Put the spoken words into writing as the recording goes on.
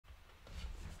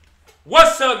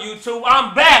What's up, YouTube?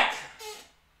 I'm back.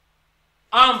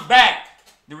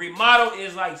 The remodel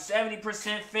is like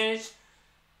 70% finished,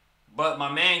 but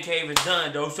my man cave is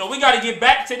done, though. So we got to get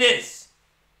back to this.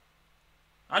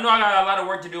 I know I got a lot of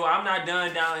work to do. I'm not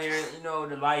done down here. You know,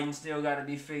 the lighting still got to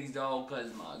be fixed, though,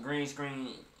 because my green screen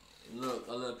look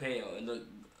a little pale. It look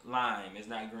lime. It's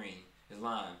not green. It's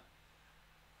lime.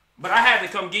 But I had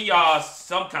to come give y'all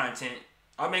some content.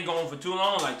 I've been going for too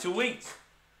long, like 2 weeks.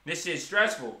 This shit's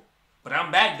stressful. But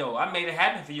I'm back, though. I made it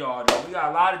happen for y'all, though. We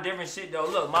got a lot of different shit, though.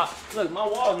 Look, my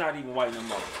wall's not even white no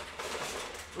more.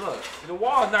 Look, the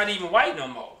wall's not even white no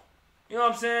more. You know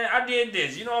what I'm saying? I did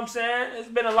this. You know what I'm saying? It's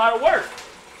been a lot of work.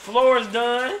 Floor's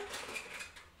done.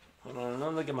 Hold on,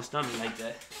 don't look at my stomach like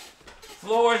that.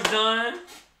 Floor's done.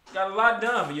 Got a lot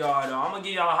done for y'all, though. I'm going to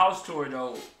give y'all a house tour,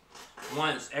 though,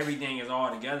 once everything is all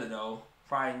together, though.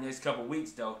 Probably in the next couple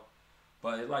weeks, though.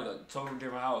 But it's like a total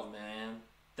different house, man.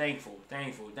 Thankful.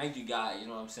 Thank you, guys. You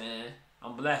know what I'm saying?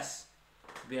 I'm blessed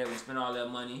to be able to spend all that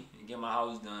money and get my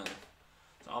house done.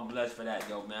 So I'm blessed for that,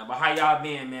 though, man. But how y'all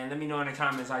been, man? Let me know in the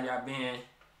comments how y'all been.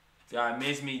 If y'all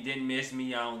missed me, didn't miss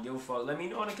me, I don't give a fuck. Let me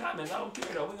know in the comments. I don't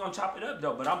care, though. We're going to chop it up,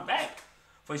 though. But I'm back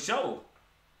for sure.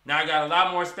 Now I got a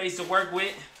lot more space to work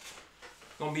with.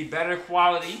 Going to be better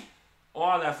quality.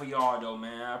 All that for y'all, though,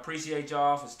 man. I appreciate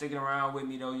y'all for sticking around with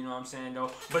me, though. You know what I'm saying,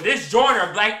 though. But this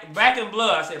Joyner, Back in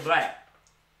Blood. I said black.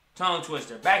 Tongue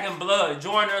twister. Back in Blood.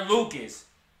 Joyner Lucas.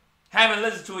 Haven't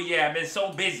listened to it yet. I've been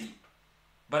so busy.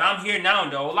 But I'm here now,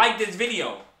 though. Like this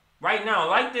video. Right now.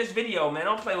 Like this video, man.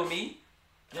 Don't play with me.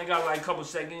 I got like a couple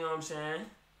seconds, you know what I'm saying?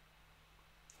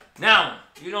 Now,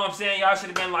 you know what I'm saying? Y'all should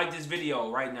have been like this video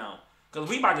right now. Because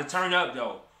we about to turn up,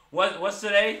 though. What's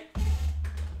today?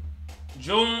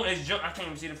 June. I can't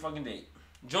even see the fucking date.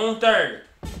 June 3rd.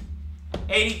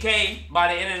 80K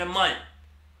by the end of the month.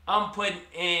 I'm putting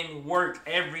in work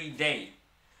every day.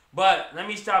 But let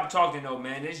me stop talking, though,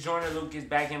 man. This Joyner Lucas,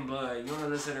 Back in Blood. You want to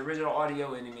listen to the original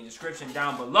audio in the description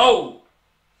down below.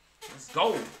 Let's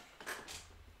go.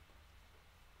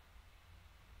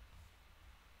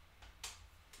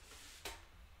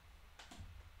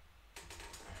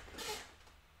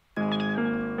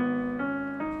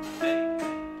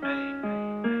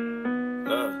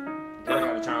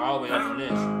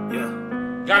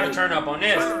 Gotta turn up on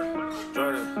this.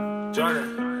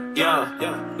 Joyner,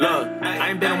 yeah, look, I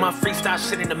ain't been on my freestyle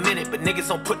shit in a minute, but niggas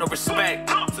don't put no respect.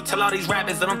 So tell all these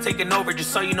rappers that I'm taking over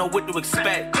just so you know what to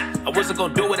expect. I wasn't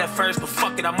gonna do it at first, but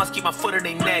fuck it, I must keep my foot in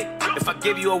their neck. If I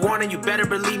give you a warning, you better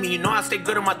believe me, you know I stay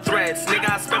good on my threads. Nigga,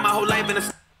 I spent my whole life in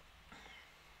a...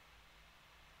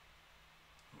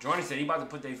 Joyner said he about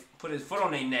to put his foot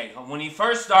on their neck. When he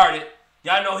first started,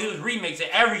 y'all know he was remixing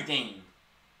everything.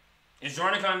 Is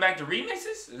Joyner coming back to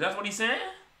remixes? Is that what he's saying?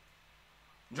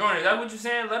 Joyner, is that what you're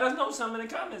saying? Let us know something in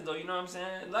the comments, though. You know what I'm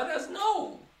saying? Let us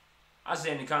know. I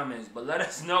say in the comments, but let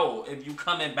us know if you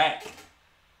coming back.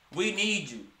 We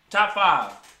need you. Top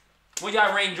 5. Where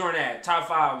y'all rank Joyner at? Top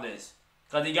 5 list.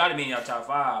 Because he got to be in y'all top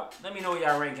 5. Let me know where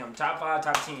y'all rank him. Top 5,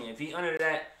 top 10. If he under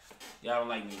that, y'all don't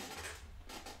like music.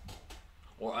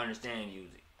 Or understand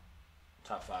music.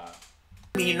 Top 5.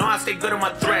 You know I stay good on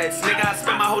my threads. Nigga, I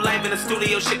spent my whole life in the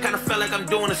studio. Shit kinda felt like I'm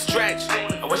doing a stretch.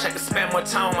 I wish I could spend more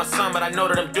time with my son, but I know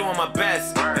that I'm doing my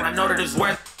best. And I know that it's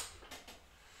worth.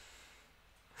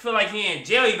 I feel like he in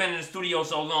jail. He been in the studio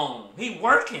so long. He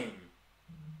working.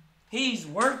 He's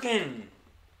working.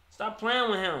 Stop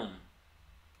playing with him.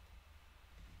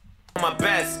 My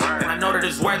best, and I know that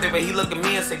it's worth it, but he look at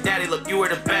me and say, Daddy, look, you were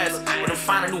the best. But I'm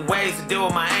finding new ways to deal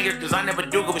with my anger, cause I never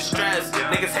do go with stress.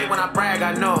 Niggas hate when I brag,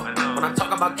 I know. When I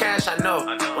talk about cash, I know.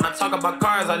 When I talk about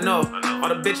cars, I know. All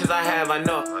the bitches I have, I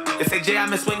know. They say, Jay, I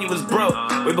miss when you was broke.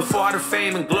 Way before all the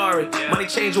fame and glory. Money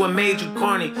changed you and made you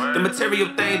corny. The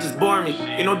material things just bore me.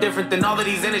 You're no different than all of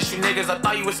these industry niggas. I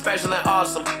thought you were special and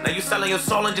awesome. Now you selling your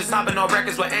soul and just hopping on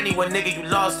records with anyone, nigga, you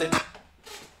lost it.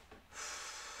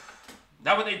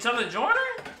 That what they telling Joyner?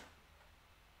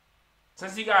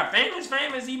 Since he got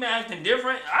famous, he been acting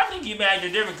different. I think he been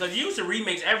acting different because he used to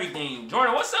remix everything.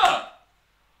 Joyner, what's up?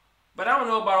 But I don't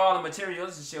know about all the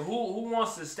materials and shit. Who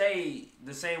wants to stay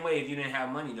the same way if you didn't have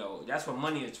money, though? That's what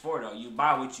money is for, though. You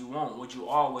buy what you want, what you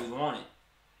always wanted.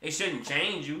 It shouldn't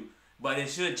change you, but it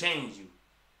should change you.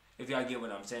 If y'all get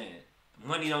what I'm saying.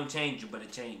 Money don't change you, but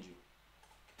it change you.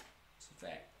 It's a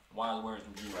fact. Wild words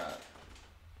from G-Rod.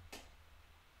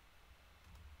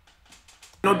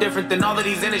 No different than all of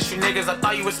these industry niggas. I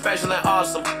thought you were special and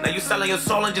awesome. Now you selling your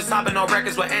soul and just hopping on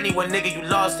records with anyone, nigga, you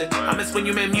lost it. I miss when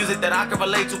you made music that I could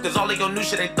relate to, cause all of your new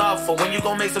shit ain't thoughtful. When you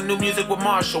gon' make some new music with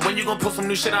Marshall? When you gon' pull some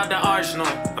new shit out the arsenal?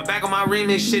 I'm back on my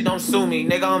remix shit, don't sue me.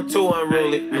 Nigga, I'm too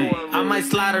unruly. I might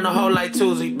slide in a hole like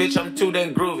Tuesday. Bitch, I'm too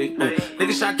damn groovy.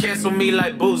 Niggas try cancel me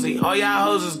like Boozy. All y'all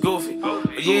hoes is goofy.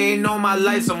 But you ain't know my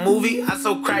life's a movie. I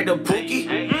so cracked a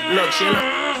Pookie. Look, chill.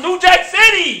 New Jack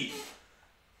City!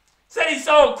 Said he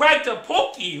sold crack to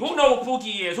Pookie. Who know who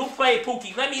Pookie is? Who played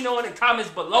Pookie? Let me know in the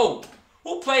comments below.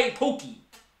 Who played Pookie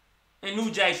in New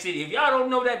Jack City? If y'all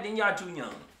don't know that, then y'all too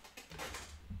young.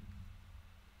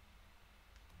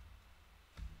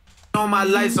 Know my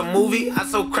life's a movie, I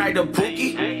so cracked a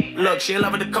Pookie. Look, she in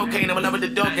love with the cocaine, I'm in love with the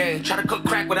dope game. Try to cook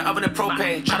crack with an oven and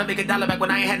propane. Try to make $1 back when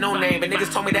I ain't had no name. But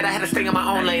niggas told me that I had to stay in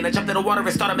my own lane. I jumped in the water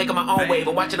and started making my own wave.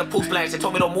 I'm watching the pool splash, they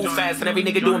told me don't move fast. And every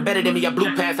nigga doing better than me, I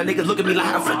blew past. And niggas look at me like,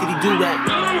 how the fuck did he do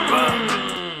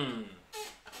that?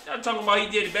 Y'all talking about he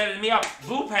did it better than me, I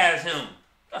blew past him.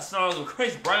 Got songs with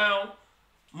Chris Brown,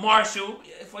 Marshall.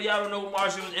 For y'all don't know who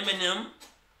Marshall is, Eminem.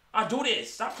 I do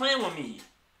this, stop playing with me.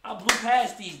 I blew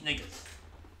past these niggas.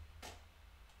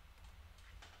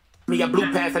 I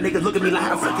blew past, and niggas look at me like,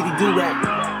 how the fuck did he do that?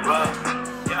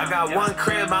 I got one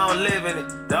crib, I don't live in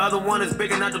it. The other one is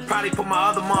big enough to probably put my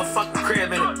other motherfucking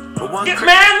crib in it. But one crib,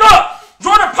 man, look!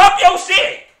 Joyner, pop your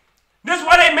shit! This is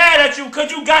why they mad at you, cause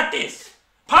you got this.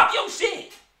 Pop your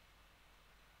shit.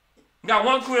 Got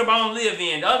one crib I don't live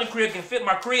in. The other crib can fit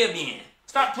my crib in.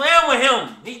 Stop playing with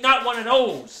him. He's not one of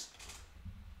those.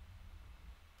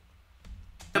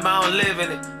 I don't live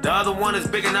in it. The other one is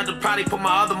big enough to probably put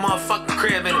my other motherfucking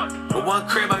crib in it. But one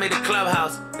crib I made a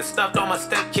clubhouse and stuffed all my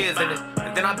stepkids in it.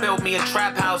 And then I built me a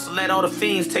trap house and let all the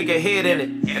fiends take a hit in it.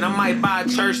 And I might buy a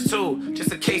church too,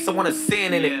 just in case I want to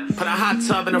sin in it. Put a hot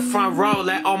tub in the front row,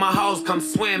 let all my hoes come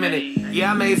swim in it.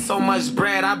 Yeah, I made so much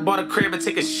bread, I bought a crib and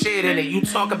take a shit in it. You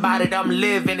talk about it, I'm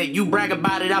living it. You brag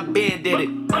about it, I been did it.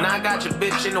 And I got your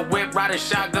bitch in the whip, riding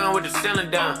shotgun with the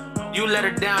ceiling down. You let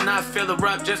her down, I fill her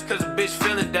up just cause a bitch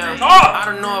feeling down. I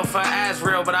don't know if her ass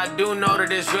real, but I do know that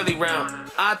it's really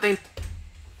round. I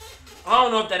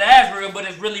don't know if that ass real, but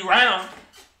it's really round.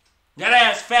 That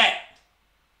ass fat.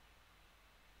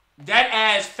 That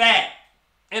ass fat.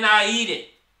 And I eat it.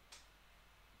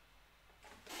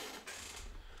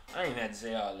 I ain't had to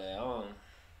say all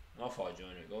that. My fault,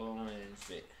 Joyner. Go on and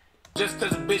spit. Just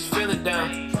cause a bitch feeling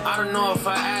down. I don't know if her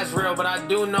ass real, but I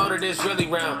do know that it's really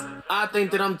round. I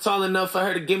think that I'm tall enough for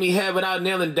her to give me head without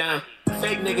kneeling down.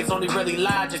 Fake niggas only really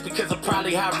lie just because of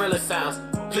probably how real it sounds.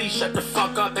 Please shut the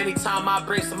fuck up anytime I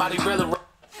bring somebody real around.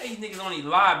 These niggas only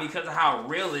lie because of how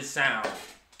real it sounds.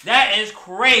 That is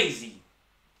crazy.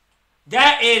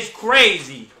 That is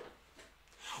crazy.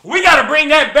 We gotta bring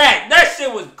that back. That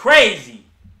shit was crazy.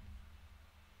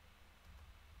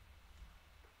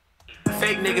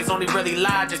 Fake niggas only really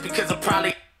lie just because I'm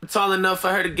probably tall enough for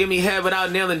her to give me head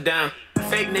without kneeling down.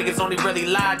 Fake niggas only really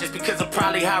lie just because of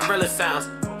probably how real it sounds.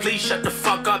 Please shut the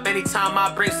fuck up anytime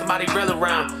I bring somebody real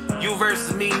around. You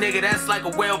versus me, nigga, that's like a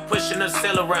whale pushing a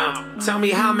sail around. Tell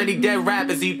me how many dead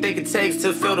rappers do you think it takes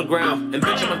to fill the ground? And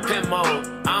bitch, I'm in pimp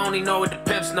mode. I only know what the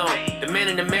pimps know. The man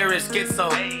in the mirror is schizo.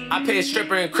 I pay a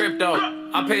stripper in crypto.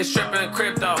 I pay a stripper in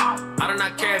crypto. I do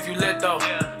not care if you lit though.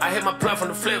 I hit my plug from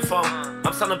the flip phone.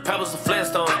 I'm selling pebbles to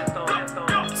Flintstone.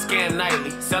 Scam nightly,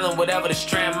 selling whatever the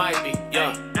strand might be.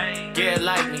 Yeah, get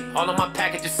like me. All of my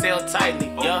packages sell tightly.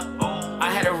 Yeah.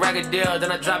 I had a record deal,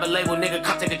 then I drop a label, nigga,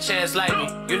 come take a chance like me.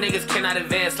 You niggas cannot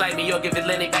advance like me, you'll give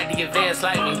Atlantic back the advance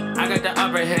like me. I got the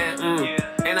upper hand,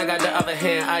 and I got the other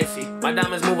hand, icy. My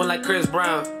diamonds moving like Chris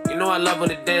Brown, you know I love when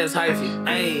it dance hyphy.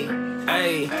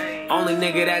 Ayy, only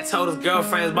nigga that told his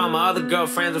girlfriends about my other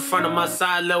girlfriends in front of my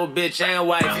side little bitch and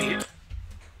wifey.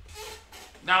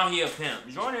 Now he a pimp.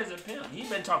 Joyner is a pimp. He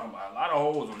been talking about a lot of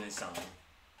hoes on this song.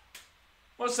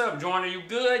 What's up, Joyner? You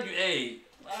good? Hey.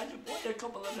 I just bought a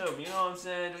couple of them, you know what I'm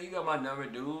saying? You got my number,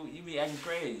 dude. You be acting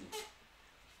crazy.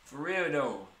 For real,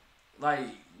 though. Like,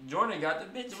 Joyner got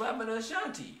the bitch rapping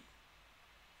Ashanti.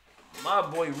 My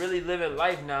boy really living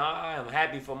life now. I am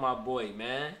happy for my boy,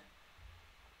 man.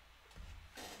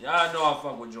 Y'all know I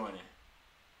fuck with Joyner.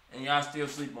 And y'all still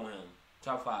sleep on him.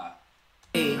 Top 5.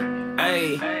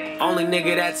 Hey, only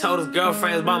nigga that told his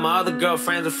girlfriends about my other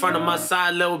girlfriends in front of my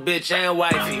side little bitch and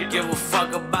wifey. Give a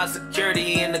fuck about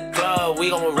security in the club, we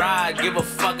gon' ride. Give a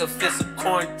fuck if it's a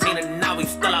quarantine and now we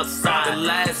still outside. The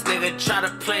last nigga try to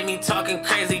play me talking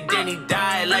crazy, then he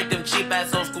died. Like them cheap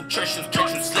ass old school church shoes,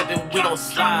 catch you slipping, we gon'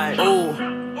 slide.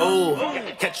 Ooh,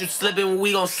 catch you slipping,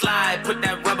 we gon' slide. Put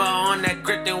that rubber on that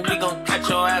grip, then we gon' catch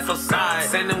your ass outside.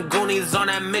 Send them goonies on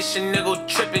that mission, nigga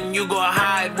tripping, you gon'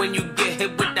 hide. When you get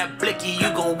hit with that blicky,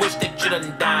 you gon' wish that you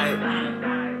done died.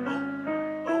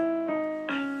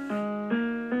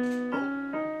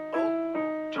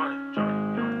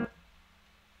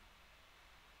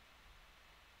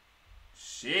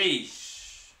 Shit.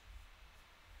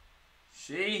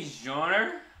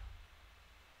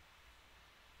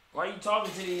 Why you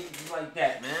talking to these like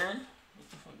that, man? What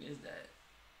the fuck is that?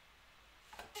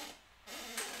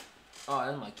 Oh,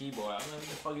 that's my keyboard. I don't know what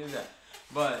the fuck is that.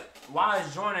 But why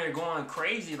is Joyner going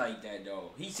crazy like that,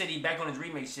 though? He said he back on his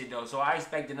remix shit, though. So I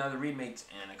expect another remix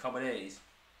in a couple days.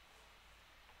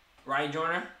 Right,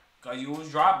 Joyner? Because you was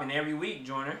dropping every week,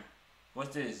 Joyner.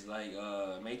 What's this? Like,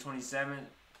 May 27th?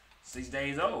 6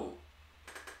 days old.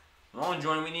 Come on,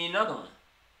 Joyner. We need another one.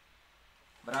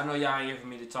 But I know y'all ain't here for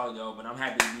me to talk, though. But I'm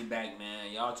happy to be back,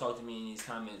 man. Y'all talk to me in these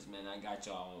comments, man. I got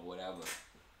y'all or whatever.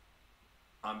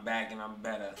 I'm back and I'm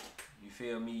better. You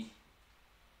feel me?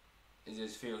 It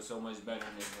just feels so much better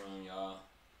in this room, y'all.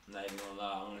 I'm not even gonna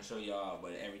lie. I want to show y'all,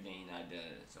 but everything not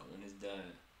done. So when it's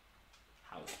done,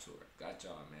 house tour. Got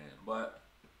y'all, man. But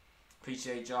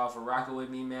appreciate y'all for rocking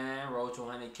with me, man. Roll to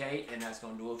 100K. And that's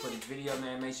gonna do it for this video,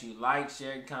 man. Make sure you like,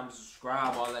 share, comment,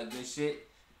 subscribe, all that good shit.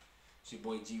 It's your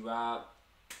boy G-Rob.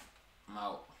 I'm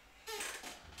out.